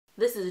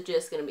This is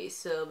just gonna be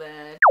so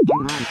bad.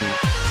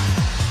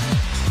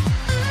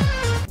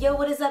 Yo,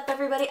 what is up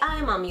everybody?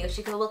 I'm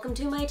Yoshiko. Welcome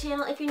to my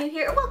channel. If you're new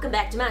here, welcome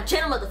back to my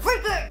channel,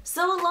 motherfreaker!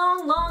 So a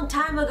long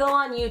time ago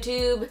on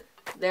YouTube,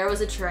 there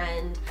was a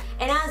trend.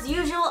 And as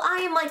usual,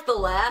 I am like the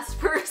last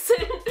person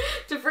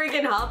to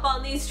freaking hop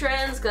on these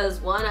trends because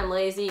one, I'm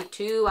lazy,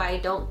 two, I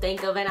don't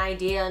think of an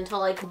idea until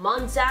like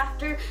months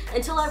after,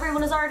 until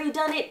everyone has already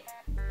done it.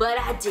 But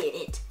I did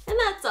it. And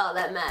that's all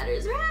that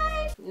matters, right?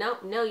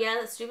 No, yeah,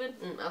 that's stupid?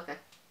 Okay.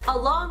 A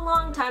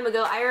long time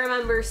ago, I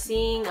remember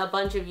seeing a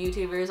bunch of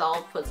YouTubers,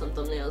 I'll put some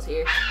thumbnails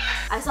here.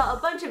 I saw a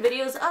bunch of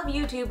videos of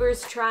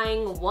YouTubers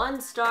trying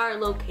 1-star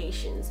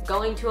locations.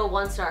 Going to a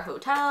 1-star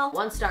hotel,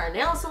 1-star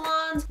nail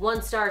salons,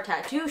 1-star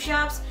tattoo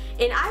shops,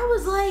 and I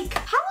was like,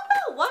 how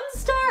about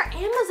 1-star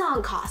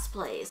Amazon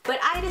cosplays? But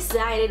I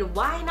decided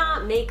why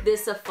not make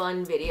this a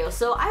fun video.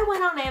 So I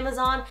went on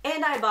Amazon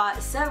and I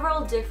bought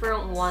several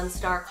different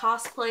 1-star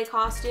cosplay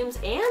costumes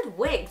and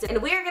wigs,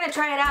 and we're gonna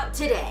try it out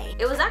today.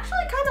 It was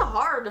actually kind of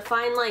hard to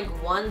find like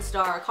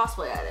 1-star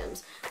cosplay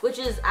items, which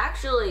is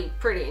actually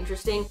pretty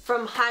interesting.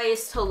 From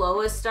highest to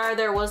lowest star,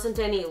 there wasn't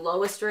any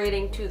lowest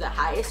rating to the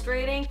highest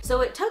rating, so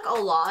it took a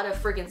lot of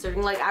freaking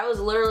searching. Like I was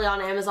literally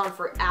on Amazon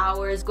for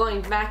hours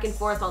going back and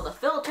forth on the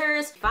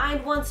filters, find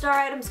 1-star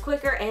items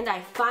quicker, and I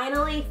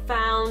finally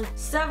found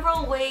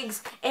several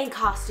wigs and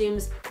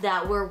costumes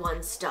that were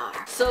 1-star.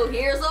 So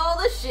here's all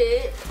the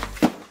shit,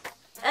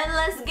 and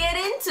let's get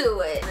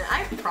into it.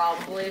 I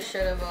probably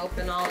should have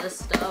opened all this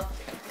stuff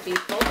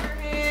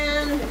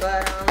beforehand,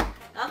 but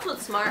that's what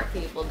smart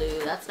people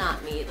do. That's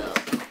not me though.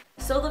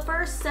 So the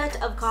first set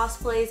of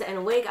cosplays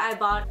and wig I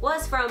bought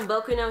was from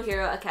Boku no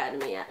Hero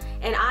Academia,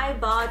 and I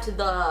bought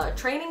the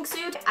training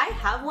suit. I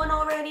have one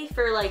already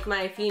for like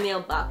my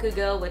female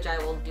Bakugo, which I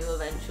will do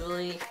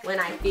eventually when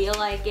I feel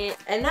like it,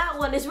 and that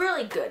one is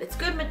really good. It's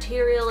good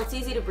material, it's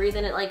easy to breathe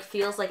in, it like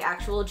feels like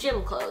actual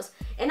gym clothes.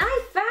 And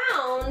I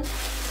found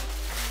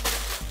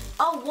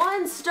a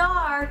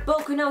 1-star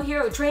Boku no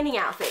Hero training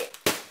outfit.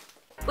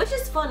 Which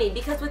is funny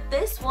because with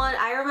this one,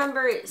 I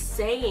remember it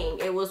saying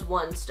it was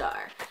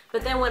 1-star.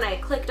 But then when I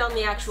clicked on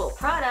the actual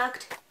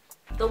product,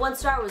 the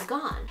 1-star was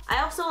gone.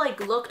 I also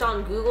like looked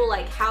on Google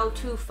like how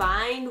to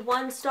find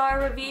 1-star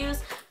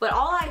reviews, but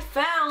all I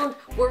found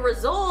were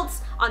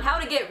results on how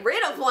to get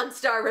rid of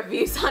 1-star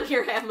reviews on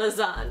your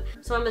Amazon.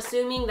 So I'm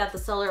assuming that the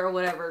seller or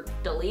whatever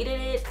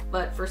deleted it,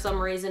 but for some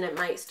reason it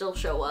might still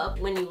show up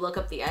when you look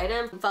up the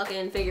item.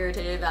 Fucking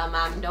figurative,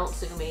 don't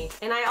sue me.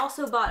 And I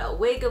also bought a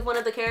wig of one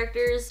of the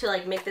characters to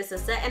like make this a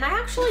set, and I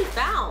actually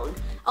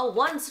found a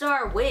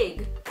 1-star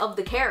wig of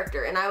the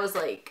character, and I was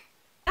like,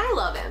 I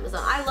love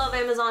Amazon. I love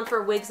Amazon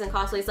for wigs and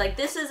cosplays. Like,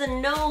 this is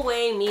in no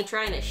way me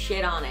trying to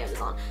shit on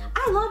Amazon.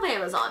 I love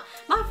Amazon.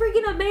 My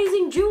freaking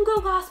amazing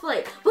Junko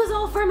cosplay was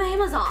all from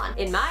Amazon.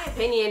 In my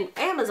opinion,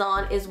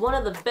 Amazon is one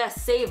of the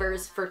best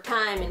savers for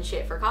time and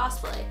shit for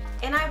cosplay.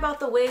 And I bought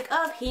the wig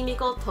of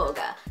Himiko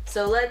Toga.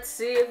 So let's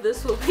see if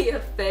this will be a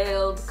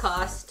failed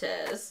cost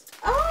test.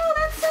 Oh,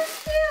 that's so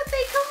cute.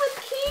 They come with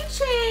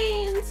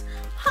keychains.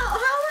 How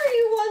are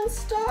you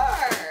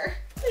 1-star?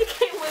 They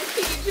came with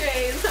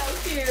keychains, how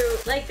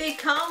cute. Like, they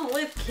come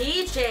with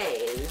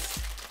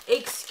keychains.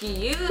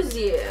 Excuse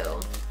you.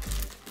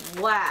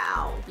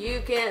 Wow.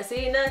 You can't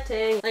see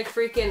nothing. Like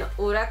freaking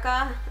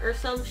Uraka or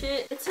some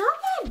shit. It's not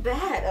that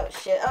bad. Oh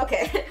shit,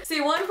 okay.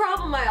 See, one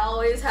problem I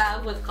always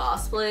have with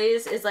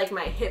cosplays is like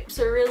my hips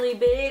are really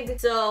big.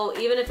 So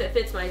even if it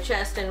fits my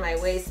chest and my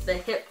waist, the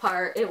hip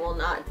part, it will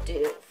not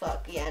do.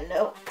 Fuck yeah,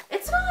 no.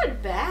 It's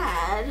not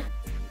bad.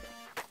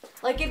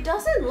 Like, it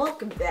doesn't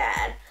look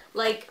bad.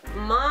 Like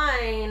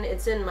mine,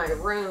 it's in my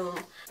room.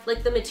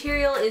 Like the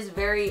material is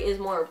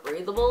more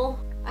breathable.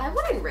 I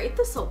wouldn't rate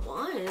this a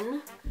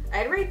 1.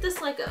 I'd rate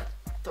this like a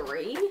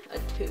 3, a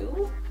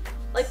 2.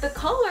 Like the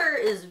color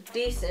is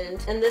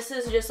decent, and this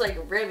is just like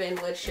ribbon,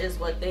 which is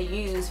what they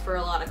use for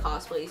a lot of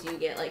cosplays you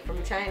get like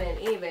from China and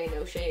eBay,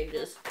 no shade,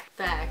 just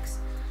facts.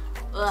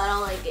 Ugh, I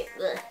don't like it.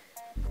 Ugh.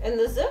 And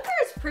the zipper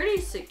is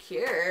pretty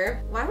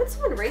secure. Why would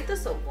someone rate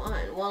this a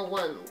 1? Well,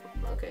 1,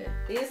 okay.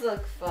 These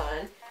look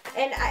fun.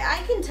 And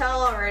I can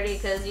tell already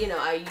because, you know,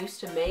 I used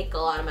to make a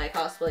lot of my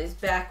cosplays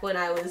back when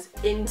I was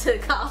into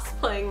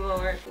cosplaying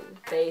more.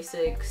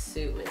 Basic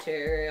suit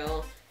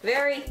material.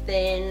 Very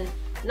thin,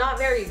 not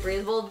very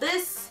breathable.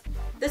 This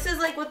is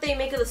like what they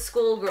make of the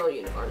schoolgirl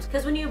uniforms.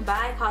 Because when you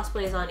buy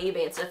cosplays on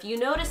eBay and stuff, you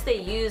notice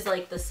they use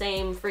like the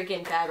same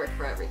freaking fabric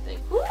for everything.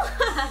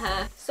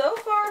 So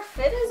far,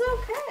 fit is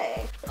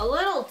okay. A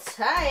little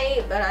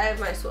tight, but I have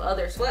my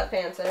other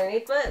sweatpants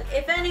underneath. But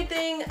if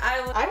anything,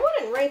 I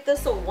wouldn't rate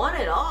this a 1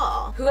 at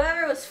all.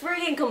 Whoever was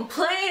freaking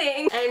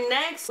complaining. And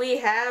next, we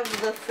have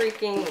the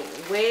freaking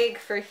wig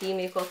for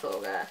Himiko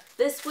Toga.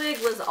 This wig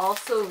was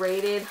also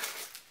rated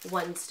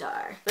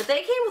 1-star. But they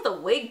came with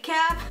a wig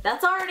cap.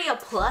 That's already a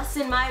plus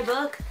in my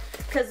book.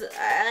 Because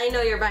I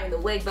know you're buying the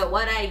wig, but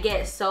what I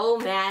get so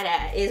mad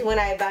at is when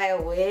I buy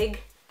a wig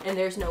and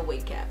there's no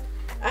wig cap.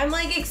 I'm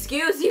like,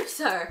 excuse you,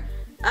 sir.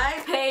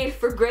 I paid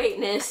for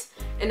greatness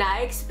and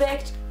I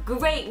expect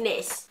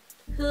greatness.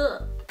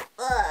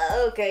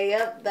 Okay,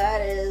 yep,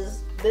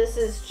 this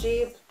is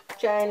cheap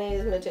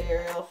Chinese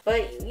material.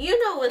 But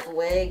you know with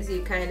wigs,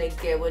 you kind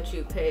of get what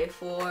you pay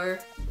for.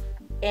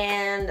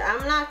 And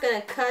I'm not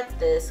gonna cut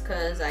this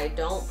because I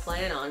don't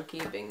plan on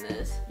keeping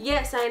this.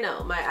 Yes, I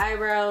know, my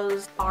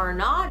eyebrows are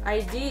not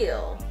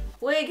ideal.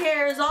 Wig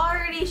hair is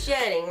already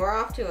shedding. We're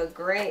off to a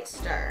great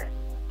start.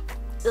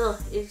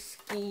 Ugh,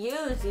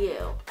 excuse you.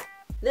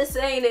 This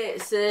ain't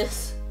it,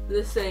 sis.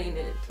 This ain't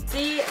it.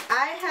 See,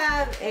 I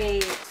have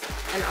an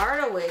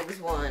Art Wigs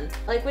one.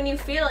 Like when you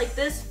feel like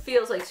this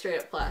feels like straight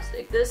up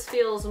plastic. This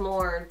feels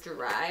more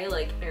dry,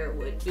 like hair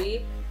would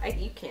be.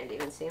 You can't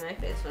even see my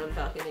face when I'm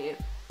talking to you.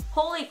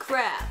 Holy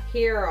crap.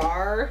 Here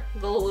are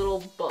the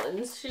little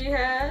buns she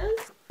has.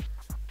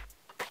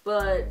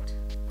 But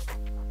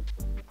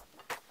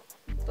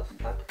the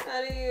fuck?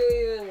 How do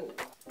you even...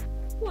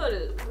 What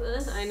is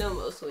this? I know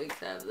most wigs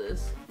have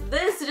this.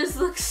 This just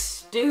looks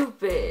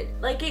stupid.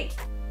 Like it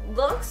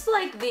looks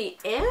like the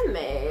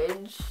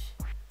image.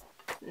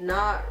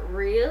 Not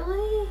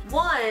really.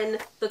 One,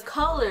 the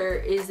color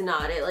is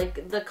not it.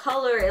 Like the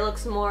color, it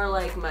looks more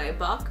like my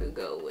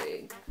Bakugo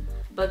wig.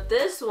 But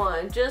this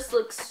one just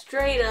looks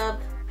straight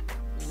up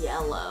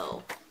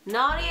yellow.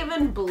 Not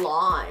even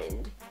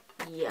blonde.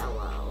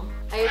 Yellow.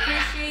 I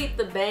appreciate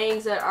the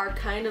bangs that are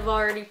kind of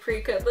already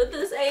pre-cut, but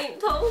this ain't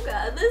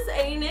toga. This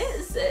ain't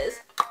it,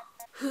 sis.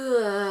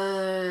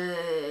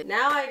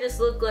 Now I just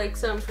look like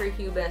some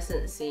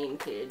prepubescent scene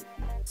kid.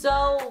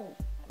 So,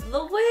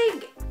 the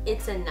wig,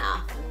 it's a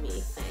nah for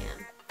me,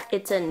 fam.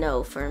 It's a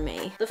no for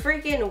me. The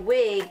freaking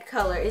wig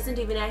color isn't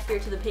even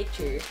accurate to the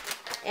picture.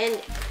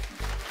 And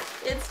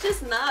it's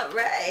just not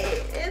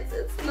right.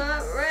 It's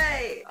not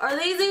right. Are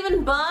these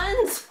even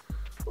buns?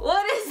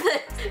 What is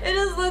this? It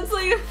just looks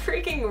like a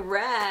freaking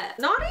rat.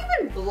 Not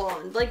even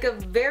blonde, like a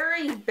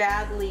very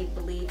badly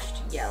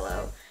bleached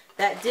yellow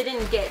that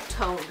didn't get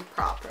toned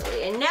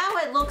properly. And now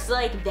it looks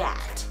like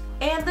that.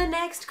 And the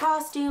next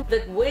costume,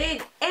 the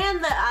wig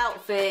and the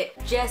outfit,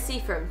 Jessie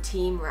from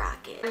Team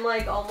Rocket. I'm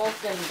like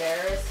almost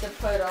embarrassed to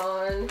put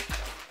on.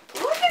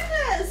 Look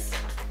at this.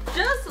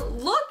 Just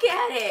look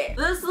at it.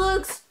 This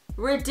looks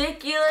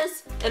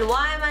ridiculous. And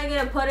why am I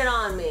gonna put it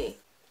on me?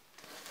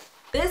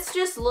 This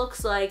just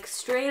looks like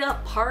straight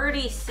up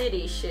Party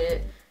City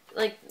shit.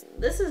 Like,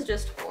 this is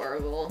just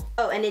horrible.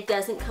 Oh, and it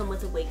doesn't come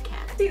with a wig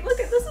cap. See, look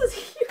at this, is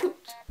huge.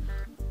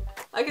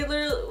 I could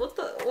literally,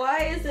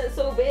 why is it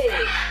so big?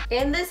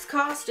 And this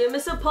costume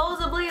is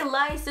supposedly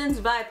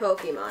licensed by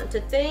Pokemon.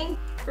 To think,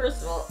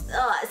 first of all,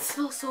 it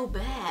smells so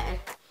bad.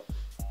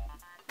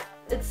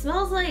 It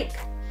smells like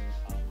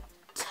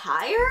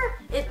tire?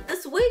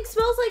 This wig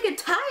smells like a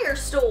tire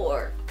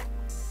store.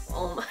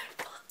 Oh my.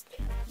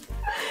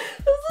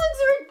 This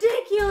looks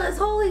ridiculous.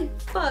 Holy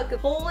fuck.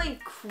 Holy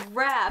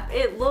crap.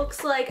 It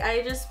looks like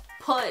I just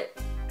put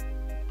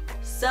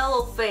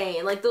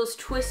cellophane, like those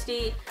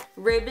twisty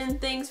ribbon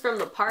things from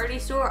the party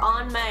store,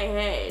 on my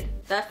head.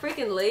 That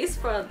freaking lace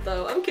front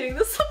though. I'm kidding.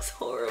 This looks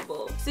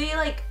horrible. See,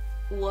 like,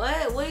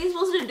 what? What are you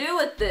supposed to do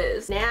with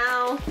this?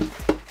 Now,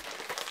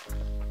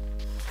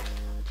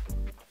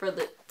 for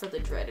the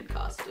dreaded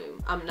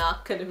costume. I'm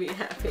not gonna be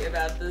happy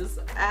about this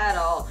at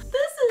all.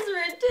 This is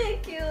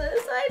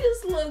ridiculous. I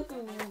just look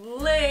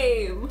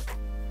lame.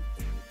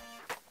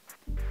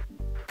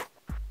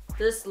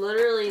 This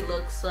literally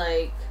looks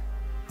like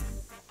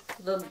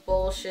the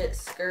bullshit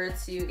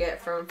skirts you get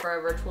from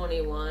Forever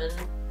 21,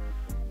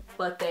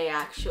 but they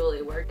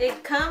actually work.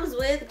 It comes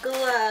with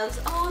gloves.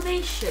 Oh,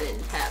 they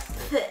shouldn't have.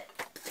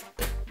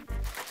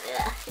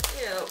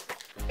 Ew.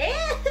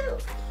 Ew.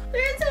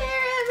 There's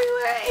hair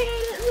everywhere. I hate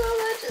it so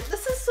much.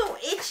 This is so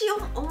itchy.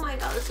 Oh my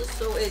god, this is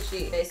so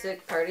itchy.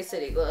 Basic Party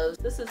City gloves.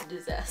 This is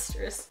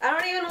disastrous. I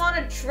don't even want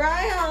to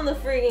try on the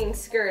freaking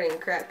skirting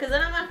crap because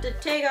then I'm gonna have to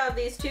take off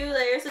these 2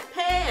 layers of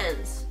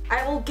pants.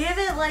 I will give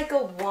it like a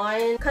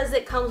 1 because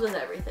it comes with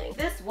everything.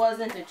 This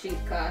wasn't a cheap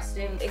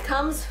costume. It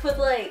comes with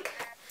like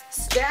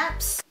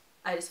straps.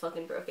 I just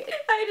fucking broke it.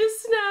 I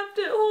just snapped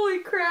it. Holy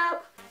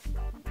crap.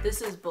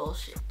 This is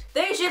bullshit.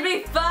 They should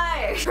be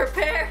fired.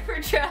 Prepare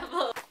for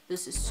trouble.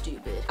 This is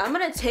stupid. I'm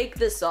gonna take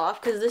this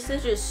off because this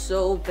is just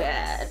so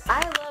bad.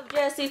 I love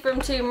Jessie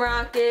from Team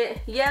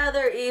Rocket. Yeah,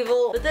 they're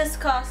evil, but this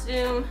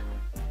costume,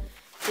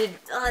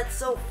 it's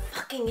so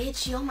fucking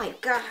itchy. Oh my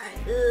god.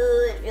 Ugh,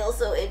 it feels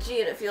so itchy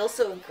and it feels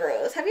so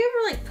gross. Have you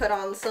ever like put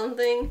on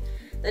something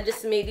that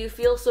just made you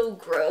feel so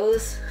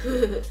gross?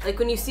 Like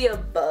when you see a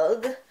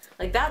bug?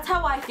 Like that's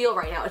how I feel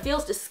right now. It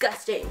feels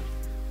disgusting.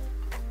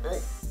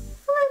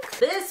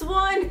 This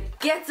one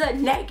gets a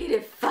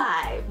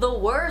 -5. The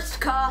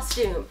worst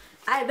costume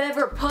I've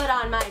ever put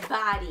on my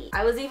body.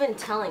 I was even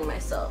telling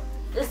myself,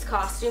 this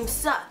costume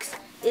sucks.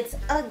 It's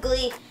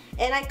ugly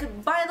and I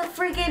could buy the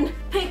freaking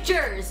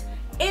pictures.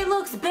 It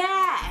looks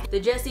bad. The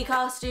Jessie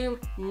costume,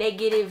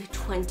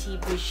 -20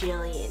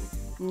 bajillion.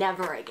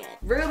 Never again.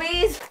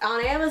 Rubies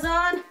on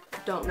Amazon,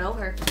 Don't know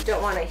her.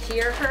 Don't want to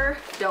hear her.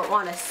 Don't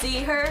want to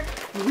see her.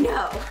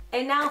 No.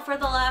 And now for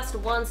the last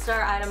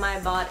 1-star item I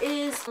bought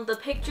is, the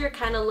picture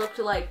kind of looked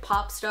like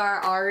pop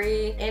star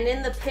Ari. And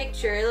in the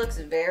picture, it looks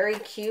very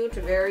cute,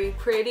 very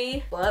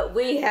pretty. But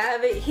we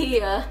have it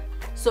here.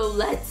 So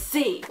let's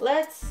see.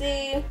 Let's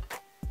see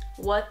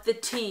what the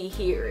tea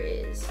here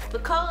is. The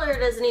color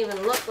doesn't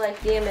even look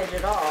like the image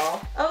at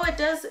all. Oh, it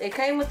does. It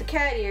came with the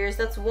cat ears.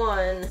 That's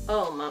one.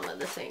 Oh, mama,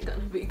 this ain't gonna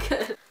be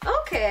good.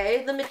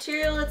 Okay, the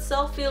material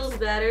itself feels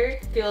better.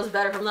 Feels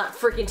better from that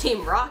freaking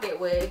Team Rocket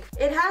wig.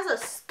 It has a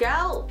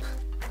scalp.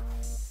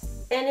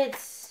 And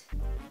this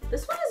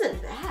one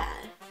isn't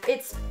bad.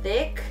 It's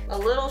thick, a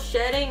little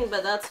shedding,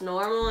 but that's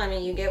normal. I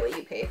mean, you get what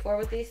you pay for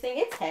with these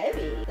things. It's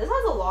heavy. This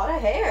has a lot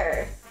of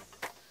hair.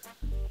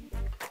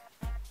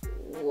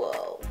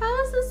 Whoa.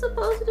 How is this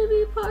supposed to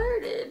be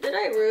parted? Did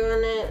I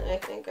ruin it? I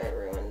think I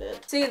ruined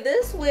it. See,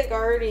 this wig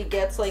already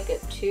gets like a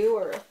 2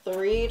 or a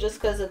 3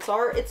 just because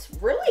it's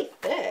really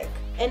thick.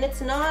 And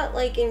it's not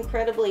like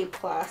incredibly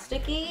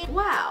plasticky.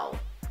 Wow.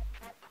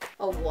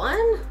 A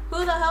 1?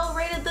 Who the hell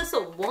rated this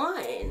a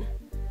 1?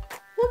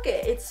 Look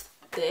at it's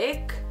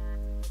thick.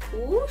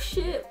 Ooh,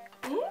 shit.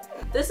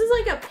 This is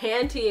like a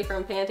panty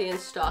from Panty and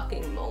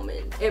Stocking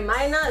moment. It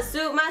might not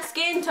suit my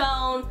skin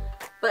tone,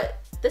 but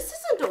this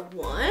isn't a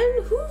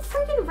 1? Who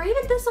freaking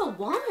rated this a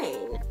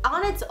 1?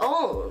 On its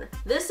own,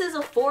 this is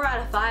a 4 out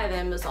of 5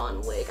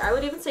 Amazon wig. I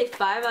would even say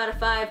 5 out of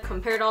 5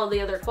 compared to all the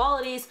other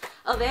qualities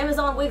of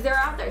Amazon wigs that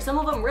are out there. Some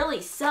of them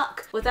really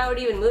suck without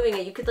even moving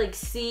it. You could like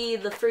see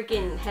the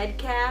freaking head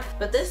cap,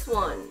 but this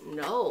one,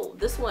 no.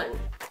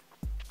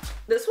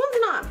 This one's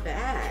not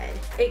bad.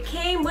 It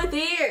came with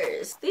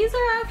ears. These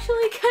are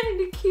actually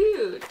kind of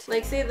cute.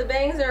 Like, see, the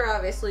bangs are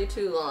obviously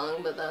too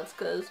long, but that's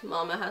because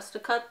mama has to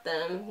cut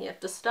them. You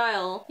have to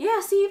style. Yeah,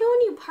 see, even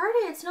when you part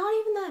it, it's not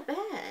even that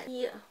bad.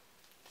 Yeah.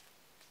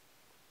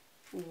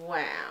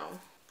 Wow.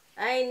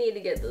 I need to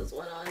get this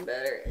one on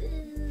better.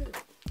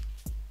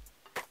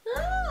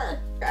 Ah.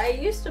 I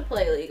used to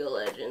play League of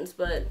Legends,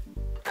 but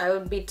I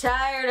would be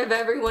tired of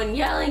everyone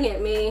yelling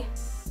at me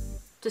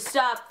to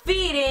stop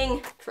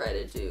feeding. Try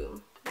to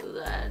do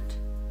that.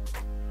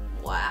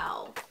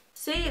 Wow.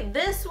 See,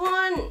 this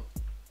one,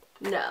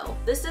 no,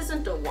 this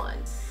isn't a 1.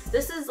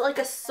 This is like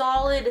a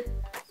solid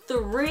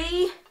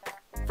 3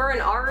 for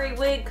an Ari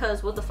wig,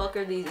 cause what the fuck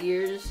are these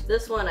ears?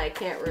 This one I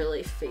can't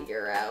really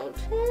figure out.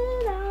 I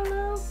don't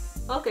know.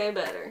 Okay,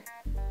 better.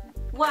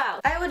 Wow,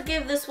 I would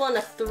give this one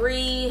a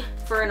 3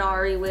 for an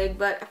Ari wig,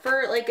 but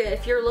for like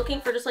if you're looking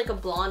for just like a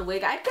blonde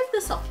wig, I'd give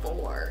this a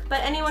 4.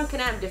 But anyone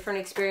can have different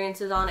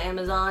experiences on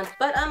Amazon.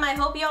 But I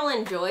hope y'all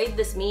enjoyed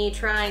this me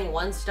trying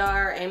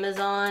 1-star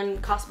Amazon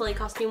cosplay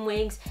costume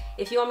wigs.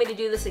 If you want me to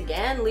do this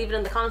again, leave it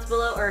in the comments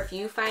below, or if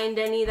you find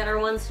any that are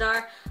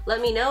 1-star,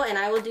 let me know and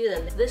I will do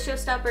them. This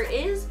showstopper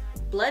is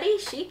Bloody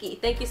Shiki.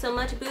 Thank you so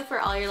much, boo,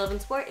 for all your love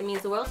and support. It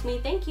means the world to me.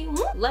 Thank you.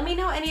 Let me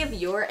know any of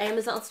your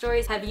Amazon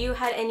stories. Have you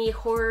had any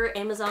horror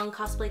Amazon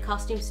cosplay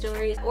costume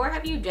stories? Or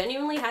have you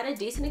genuinely had a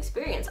decent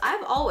experience?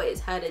 I've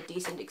always had a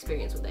decent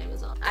experience with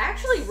Amazon. I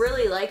actually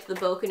really liked the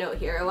Boku no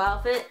Hero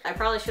outfit. I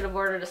probably should have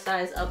ordered a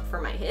size up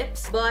for my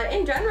hips. But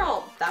in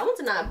general, that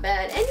one's not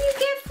bad. And you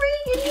get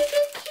free, and you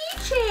get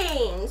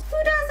keychains. Who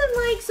doesn't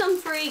like some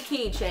free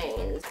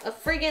keychains? A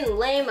friggin'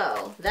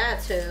 lame-o.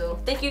 That's who.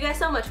 Thank you guys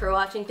so much for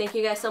watching. Thank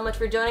you guys so much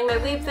for joining my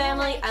weeb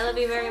family. I love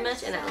you very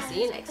much, and I will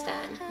see you next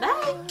time.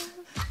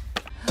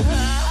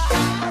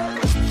 Bye!